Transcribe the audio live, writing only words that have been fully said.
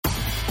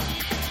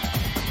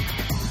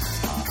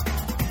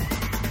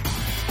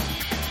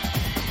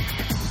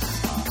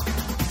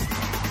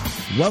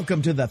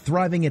Welcome to the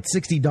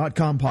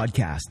ThrivingAt60.com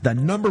podcast, the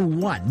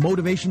 #1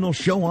 motivational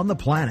show on the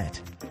planet.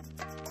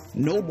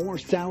 No more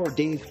sour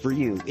days for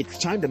you. It's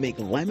time to make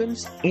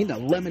lemons into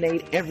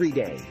lemonade every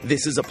day.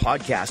 This is a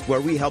podcast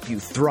where we help you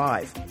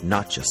thrive,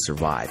 not just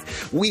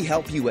survive. We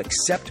help you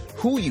accept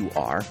who you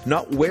are,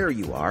 not where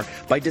you are,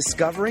 by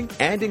discovering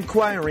and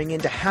inquiring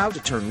into how to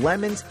turn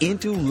lemons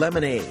into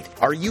lemonade.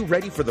 Are you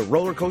ready for the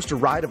roller coaster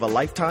ride of a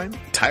lifetime?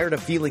 Tired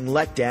of feeling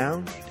let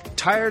down?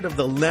 Tired of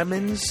the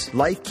lemons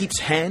life keeps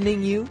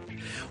handing you?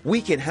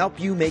 We can help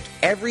you make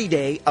every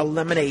day a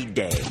lemonade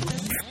day.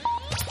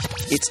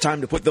 It's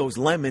time to put those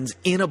lemons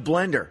in a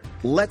blender.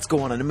 Let's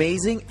go on an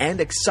amazing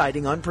and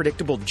exciting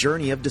unpredictable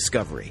journey of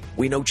discovery.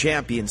 We know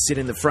champions sit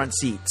in the front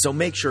seat, so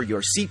make sure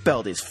your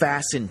seatbelt is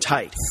fastened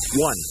tight.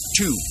 1,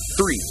 2,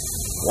 3,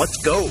 let's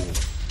go.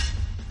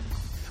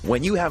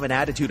 When you have an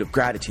attitude of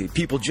gratitude,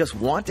 people just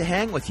want to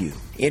hang with you.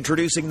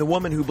 Introducing the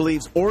woman who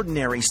believes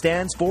ordinary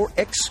stands for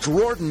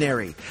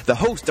extraordinary. The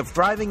host of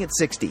Thriving at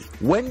 60,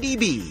 Wendy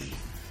B.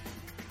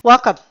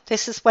 Welcome.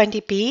 This is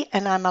Wendy B,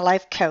 and I'm a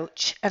life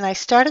coach. And I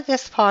started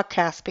this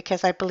podcast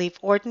because I believe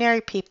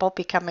ordinary people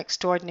become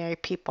extraordinary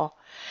people.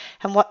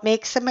 And what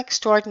makes them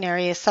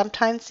extraordinary is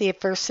sometimes the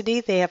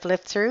adversity they have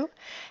lived through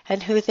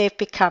and who they've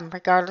become,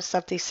 regardless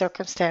of these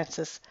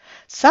circumstances.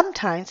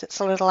 Sometimes it's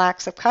the little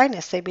acts of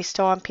kindness they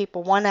bestow on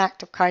people, one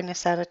act of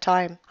kindness at a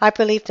time. I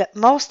believe that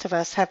most of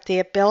us have the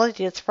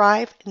ability to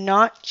thrive,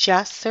 not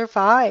just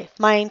survive.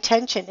 My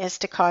intention is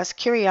to cause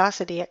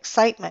curiosity,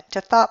 excitement,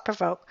 to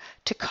thought-provoke,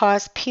 to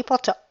cause people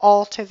to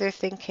alter their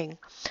thinking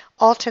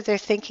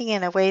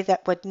in a way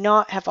that would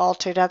not have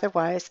altered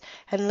otherwise,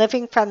 and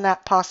living from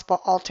that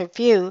possible altered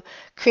view,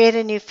 create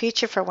a new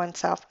future for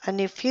oneself, a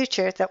new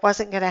future that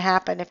wasn't going to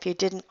happen if you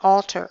didn't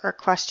alter or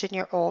question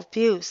your old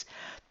views.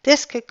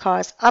 This could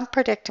cause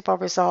unpredictable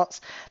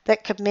results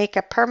that could make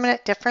a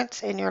permanent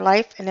difference in your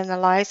life and in the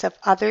lives of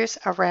others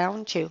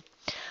around you.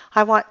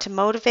 I want to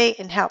motivate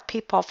and help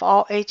people of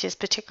all ages,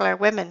 particularly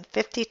women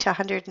 50 to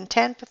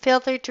 110,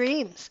 fulfill their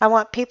dreams. I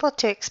want people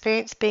to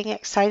experience being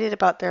excited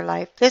about their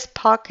life. This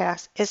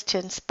podcast is to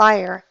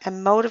inspire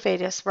and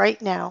motivate us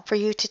right now for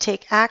you to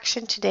take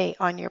action today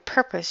on your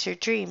purpose, your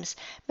dreams.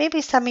 Maybe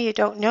some of you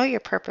don't know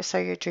your purpose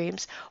or your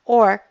dreams,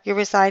 or you're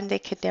resigned they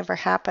could never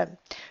happen.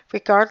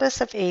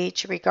 Regardless of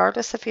age,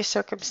 regardless of your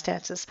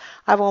circumstances,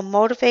 I will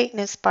motivate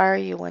and inspire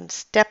you one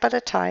step at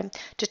a time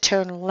to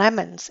turn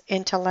lemons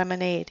into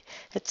lemonade.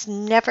 It's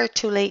never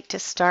too late to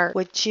start.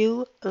 Would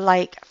you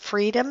like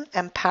freedom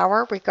and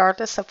power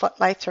regardless of what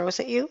life throws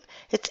at you?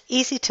 It's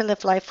easy to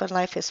live life when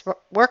life is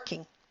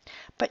working.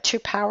 But true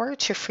power,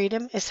 true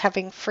freedom is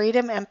having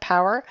freedom and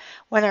power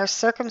when our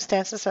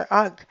circumstances are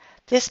ugh.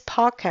 This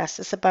podcast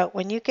is about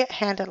when you get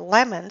handed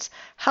lemons,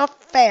 how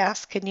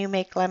fast can you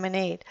make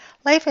lemonade?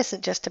 Life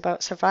isn't just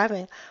about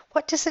surviving.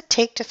 What does it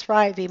take to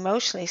thrive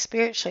emotionally,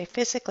 spiritually,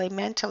 physically,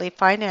 mentally,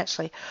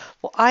 financially?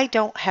 Well, I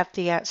don't have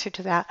the answer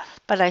to that,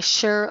 but I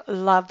sure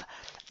love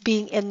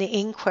being in the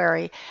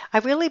inquiry. I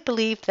really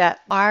believe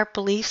that our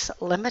beliefs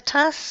limit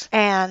us,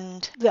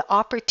 and the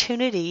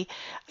opportunity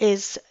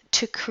is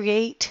to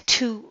create,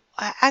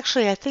 I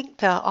think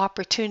the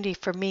opportunity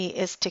for me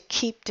is to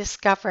keep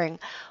discovering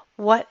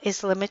what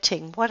is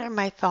limiting. What are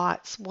my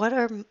thoughts?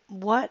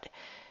 What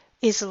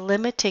is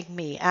limiting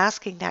me?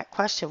 Asking that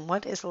question,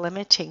 what is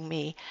limiting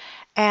me?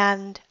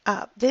 And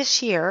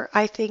this year,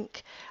 I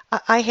think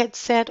I had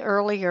said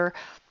earlier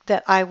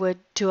that I would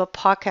do a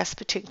podcast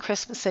between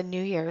Christmas and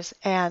New Year's,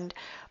 and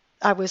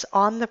I was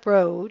on the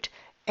road,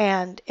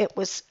 and it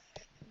was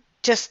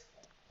just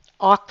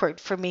awkward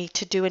for me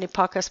to do any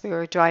podcast. We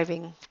were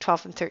driving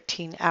 12 and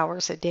 13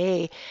 hours a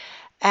day.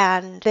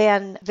 And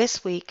then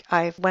this week,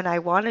 when I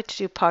wanted to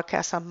do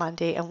podcasts on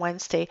Monday and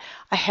Wednesday,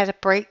 I had a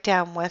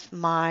breakdown with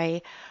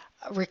my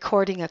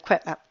recording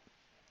equipment.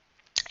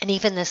 And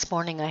even this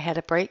morning, I had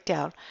a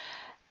breakdown.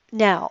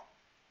 Now,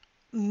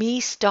 me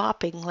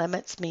stopping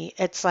limits me.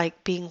 It's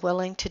like being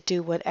willing to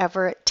do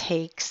whatever it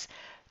takes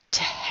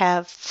to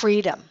have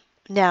freedom.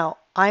 Now,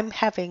 I'm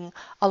having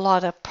a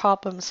lot of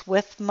problems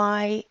with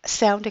my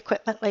sound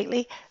equipment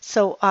lately,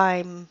 so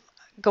I'm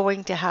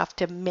going to have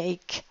to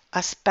make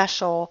a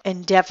special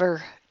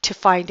endeavor to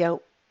find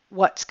out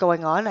what's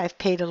going on. I've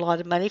paid a lot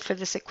of money for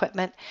this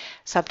equipment.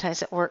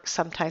 Sometimes it works,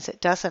 sometimes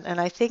it doesn't. And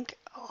I think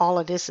all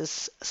it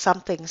is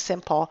something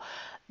simple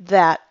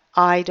that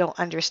I don't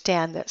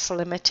understand that's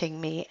limiting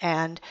me.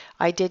 And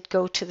I did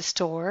go to the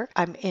store.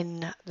 I'm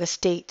in the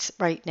States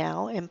right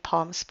now, in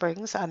Palm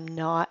Springs. I'm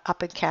not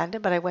up in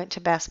Canada, but I went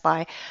to Best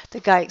Buy. The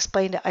guy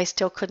explained it. I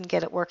still couldn't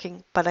get it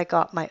working, but I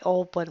got my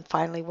old one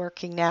finally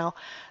working now.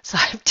 So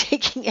I'm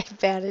taking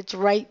advantage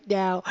right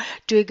now,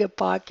 doing a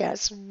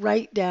podcast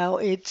right now.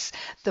 It's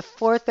the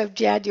 4th of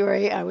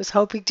January. I was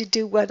hoping to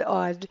do one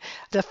on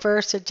the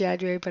 1st of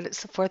January, but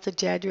it's the 4th of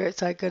January,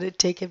 so I'm going to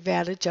take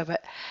advantage of it.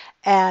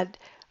 And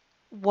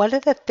one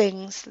of the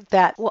things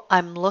that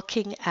I'm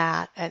looking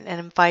at and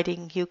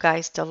inviting you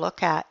guys to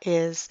look at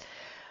is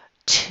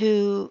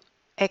to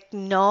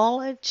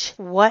acknowledge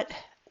what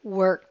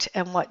worked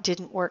and what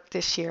didn't work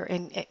this year.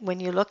 And when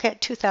you look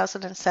at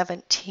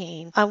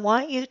 2017, I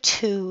want you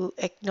to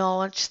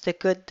acknowledge the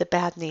good, the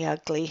bad, and the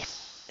ugly.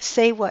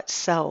 Say what's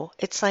so.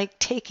 It's like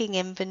taking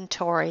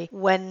inventory.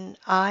 When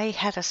I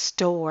had a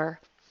store,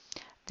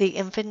 the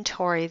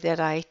inventory that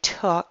I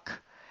took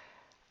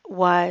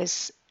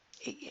was,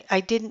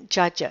 I didn't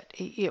judge it.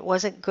 It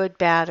wasn't good,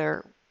 bad,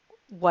 or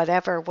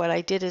whatever. What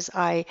I did is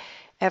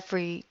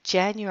every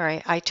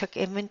January, I took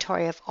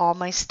inventory of all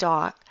my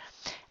stock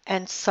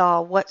and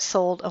saw what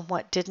sold and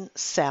what didn't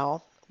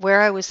sell,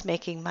 where I was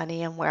making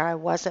money and where I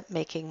wasn't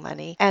making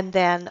money. And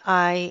then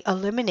I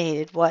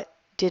eliminated what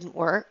didn't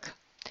work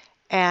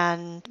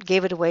and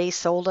gave it away,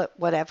 sold it,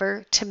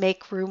 whatever, to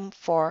make room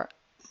for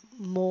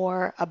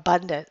more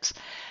abundance.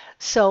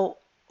 So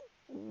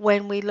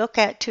when we look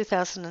at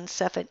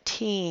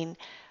 2017,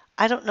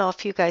 I don't know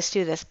if you guys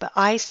do this, but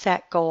I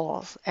set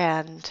goals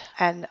and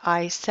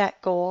I set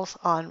goals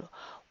on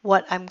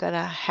what I'm going to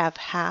have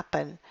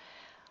happen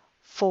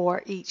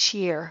for each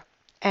year.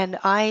 And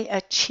I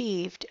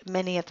achieved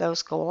many of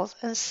those goals,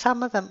 and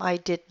some of them I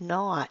did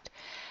not.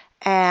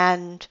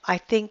 And I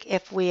think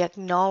if we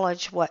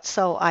acknowledge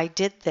I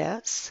did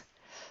this,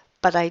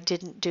 but I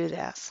didn't do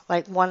this.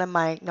 Like one of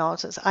my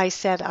acknowledgements, I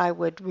said I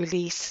would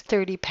release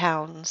 30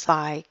 pounds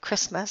by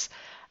Christmas,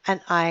 and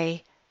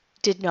I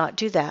did not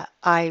do that.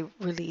 I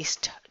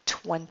released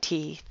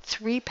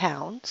 23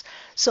 pounds.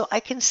 So I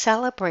can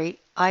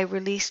celebrate I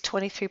released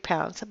 23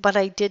 pounds, but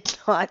I did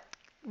not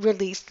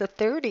release the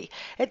 30.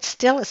 It's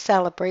still a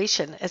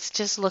celebration. It's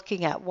just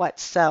looking at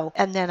what's so,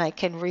 and then I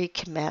can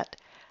recommit.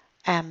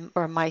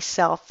 Or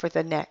myself for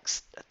the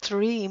next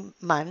 3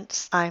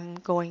 months, I'm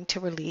going to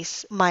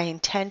release, my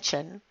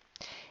intention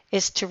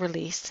is to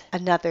release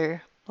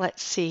another,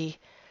 let's see,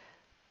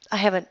 I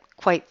haven't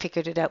quite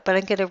figured it out, but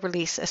I'm going to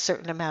release a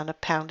certain amount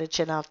of poundage,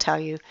 and I'll tell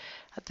you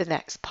at the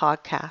next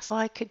podcast. Well,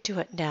 I could do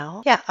it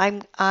now. Yeah,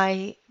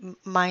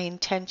 my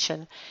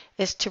intention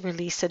is to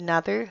release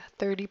another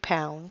 30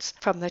 pounds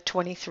from the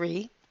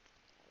 23.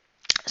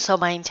 So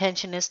my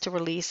intention is to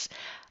release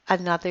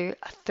another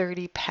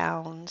 30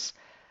 pounds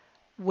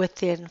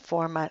within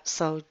 4 months,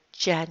 so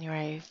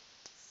January,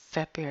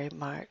 February,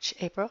 March,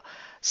 April.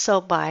 So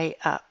by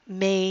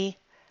May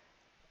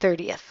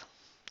 30th,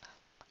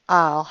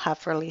 I'll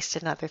have released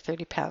another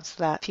 30 pounds.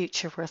 That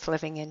future worth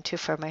living into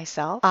for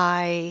myself.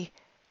 I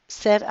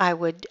said I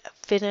would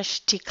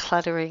finish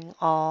decluttering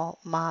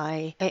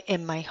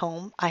in my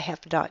home. I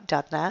have not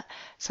done that.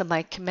 So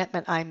my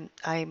commitment, I'm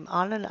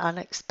on an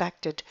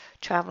unexpected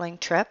traveling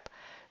trip,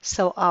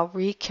 so I'll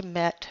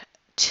recommit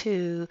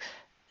to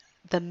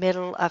the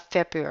middle of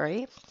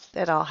February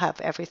that I'll have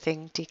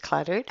everything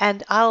decluttered,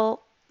 and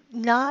I'll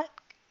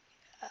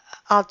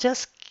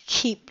just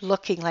keep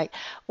looking. Like,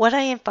 what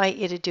I invite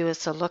you to do is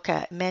to look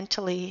at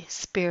mentally,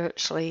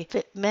 spiritually,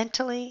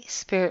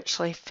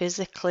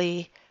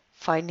 physically,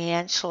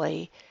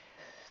 financially,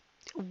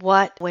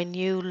 when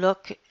you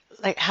look,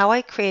 like how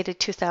I created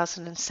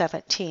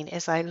 2017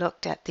 is I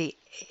looked at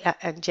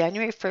on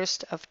January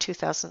 1st of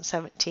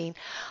 2017,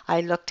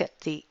 I looked at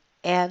the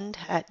end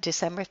at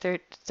December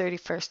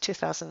 31st,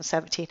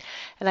 2017,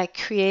 and I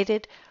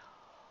created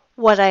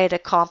what I had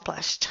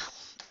accomplished.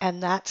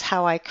 And that's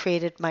how I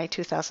created my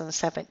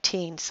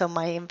 2017. So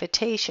my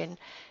invitation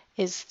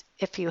is,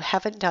 if you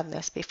haven't done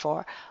this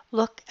before,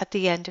 look at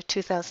the end of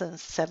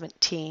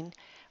 2017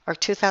 or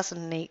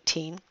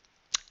 2018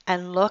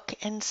 and look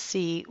and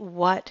see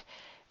what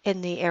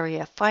in the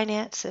area of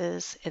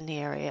finances, in the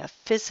area of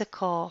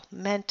physical,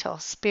 mental,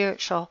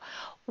 spiritual,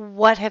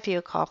 what have you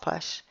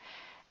accomplished?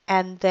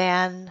 And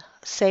then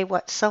say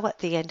what's so at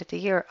the end of the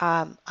year.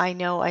 I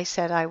know I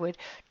said I would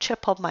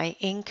triple my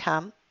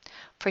income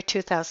for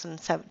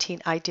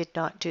 2017. I did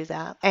not do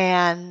that.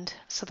 And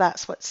so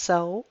that's what's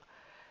so,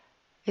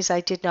 is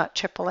I did not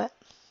triple it.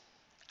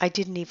 I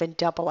didn't even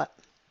double it.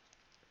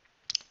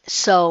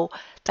 So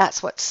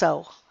that's what's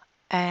so.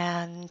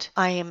 And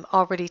I am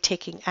already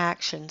taking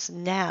actions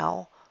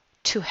now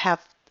to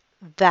have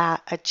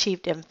that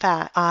achieved. In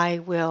fact, I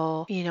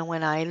will,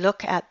 when I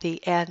look at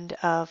the end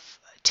of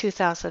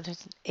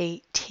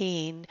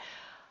 2018,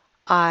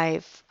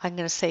 I'm going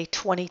to say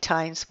 20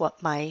 times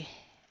what my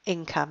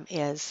income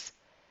is.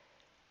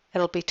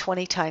 It'll be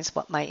 20 times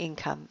what my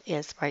income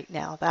is right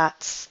now.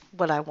 That's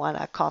what I want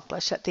to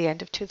accomplish at the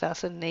end of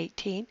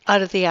 2018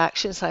 out of the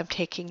actions I'm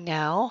taking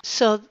now.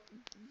 So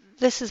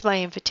this is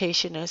my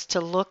invitation, is to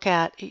look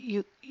at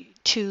you,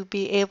 to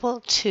be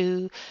able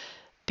to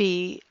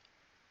be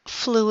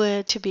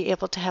fluid, to be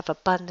able to have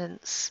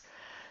abundance,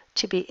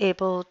 to be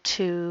able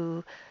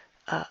to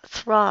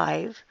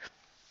thrive.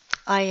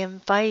 I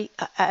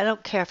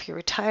don't care if you're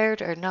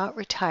retired or not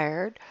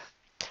retired,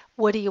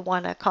 what do you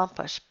want to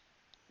accomplish?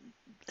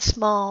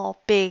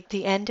 Small, big,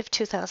 the end of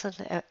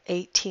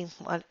 2018,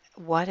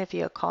 what have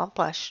you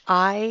accomplished?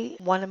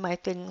 One of my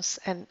things,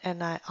 and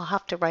I'll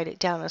have to write it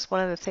down, is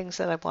one of the things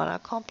that I want to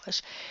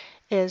accomplish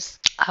is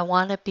I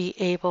want to be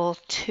able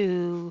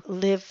to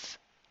live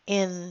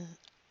in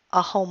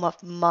a home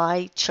of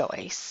my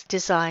choice,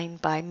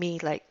 designed by me,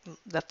 like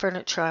the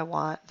furniture I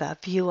want, the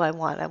view I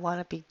want. I want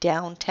to be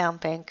downtown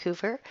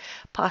Vancouver,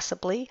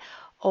 possibly,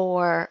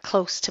 or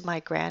close to my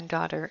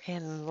granddaughter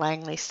in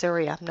Langley,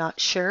 Surrey. I'm not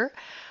sure.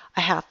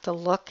 I have to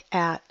look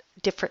at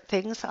different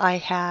things.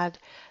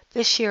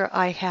 This year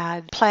I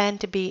had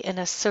planned to be in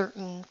a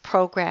certain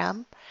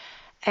program,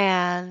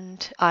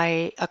 and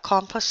I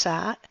accomplished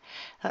that.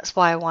 That's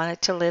why I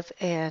wanted to live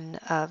in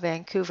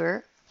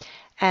Vancouver.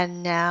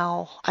 And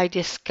now I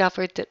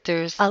discovered that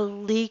there's a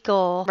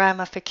legal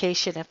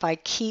ramification. If I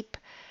keep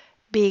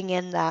being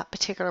in that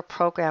particular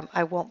program,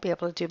 I won't be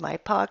able to do my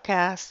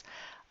podcast.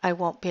 I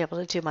won't be able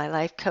to do my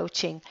life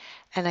coaching.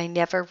 And I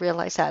never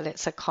realized that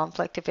it's a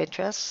conflict of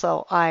interest.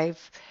 So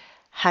I've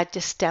had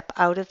to step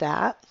out of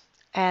that.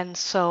 And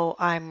so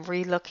I'm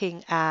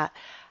relooking at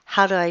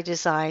how do I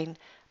design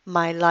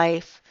my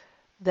life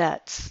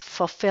that's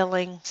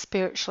fulfilling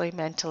spiritually,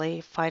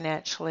 mentally,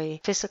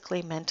 financially,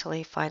 physically,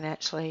 mentally,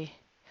 financially,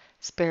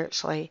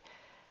 spiritually,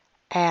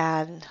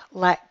 and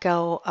let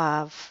go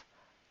of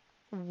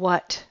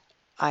what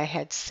I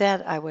had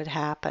said I would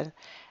happen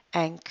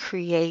and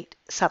create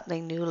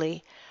something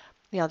newly.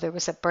 There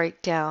was a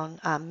breakdown,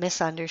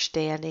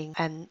 misunderstanding,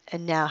 and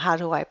now how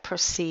do I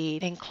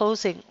proceed? In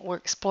closing, we're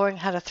exploring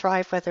how to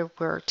thrive, whether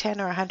we're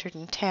 10 or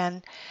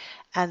 110,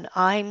 and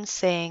I'm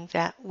saying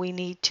that we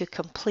need to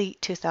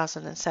complete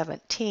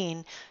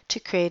 2017 to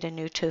create a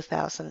new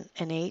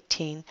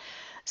 2018.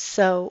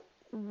 So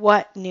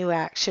what new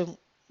action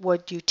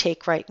would you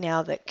take right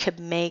now that could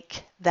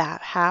make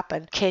that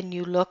happen? Can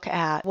you look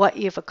at what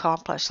you've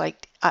accomplished?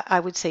 Like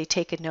I would say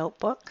take a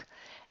notebook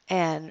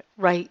and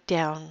write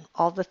down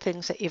all the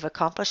things that you've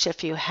accomplished.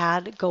 If you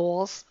had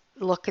goals,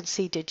 look and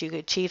see, did you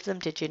achieve them?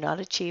 Did you not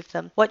achieve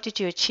them? What did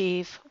you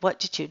achieve? What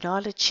did you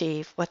not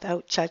achieve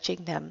without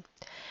judging them?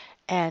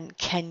 And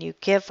can you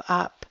give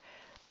up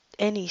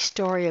any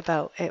story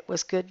about it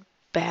was good,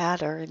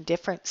 bad, or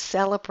indifferent?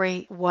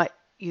 Celebrate what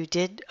you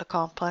did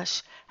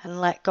accomplish and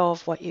let go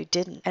of what you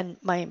didn't. And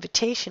my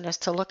invitation is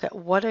to look at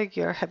what are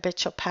your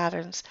habitual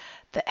patterns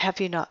that have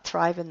you not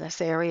thrive in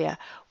this area.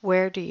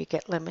 Where do you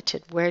get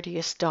limited? Where do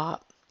you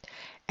stop?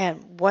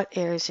 And what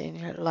areas in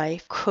your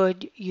life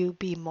could you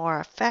be more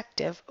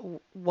effective?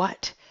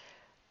 What's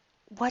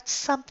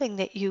something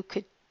that you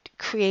could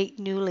create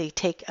newly,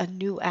 take a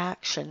new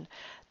action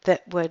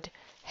that would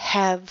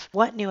have,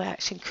 what new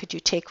action could you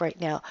take right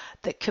now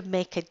that could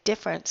make a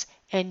difference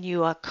in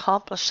you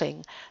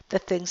accomplishing the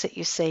things that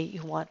you say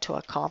you want to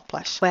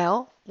accomplish?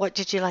 Well, what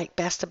did you like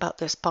best about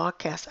this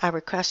podcast? I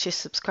request you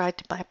subscribe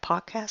to my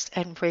podcast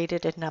and rate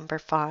it a number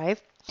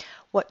 5.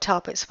 What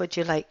topics would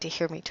you like to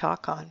hear me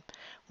talk on?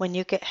 When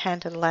you get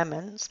handed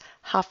lemons,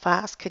 how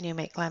fast can you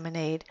make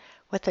lemonade?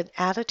 With an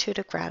attitude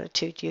of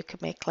gratitude, you can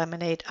make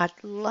lemonade. I'd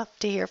love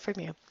to hear from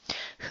you.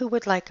 Who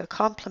would like a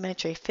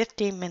complimentary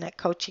 15-minute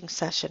coaching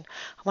session?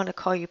 I want to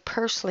call you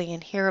personally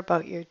and hear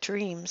about your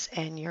dreams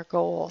and your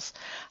goals.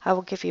 I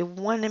will give you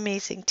one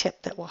amazing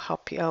tip that will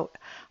help you out.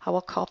 I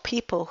will call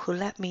people who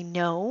let me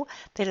know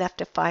they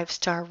left a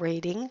 5-star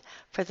rating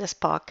for this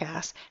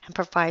podcast and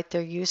provide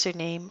their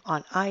username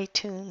on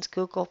iTunes,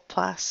 Google+,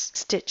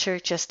 Stitcher.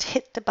 Just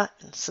hit the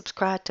button,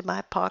 subscribe to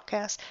my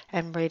podcast,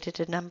 and rate it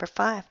a number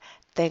 5.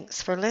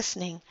 Thanks for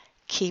listening.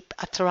 Keep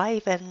a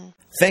thriving.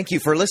 Thank you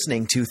for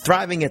listening to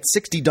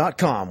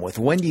ThrivingAt60.com with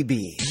Wendy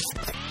B.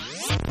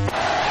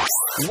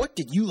 What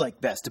did you like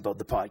best about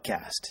the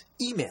podcast?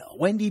 Email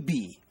Wendy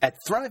B at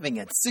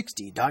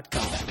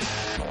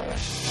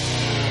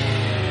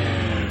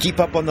ThrivingAt60.com. Keep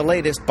up on the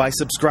latest by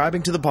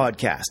subscribing to the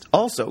podcast.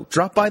 Also,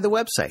 drop by the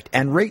website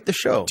and rate the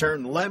show.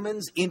 Turn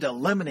lemons into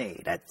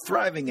lemonade at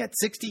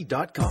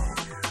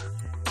ThrivingAt60.com.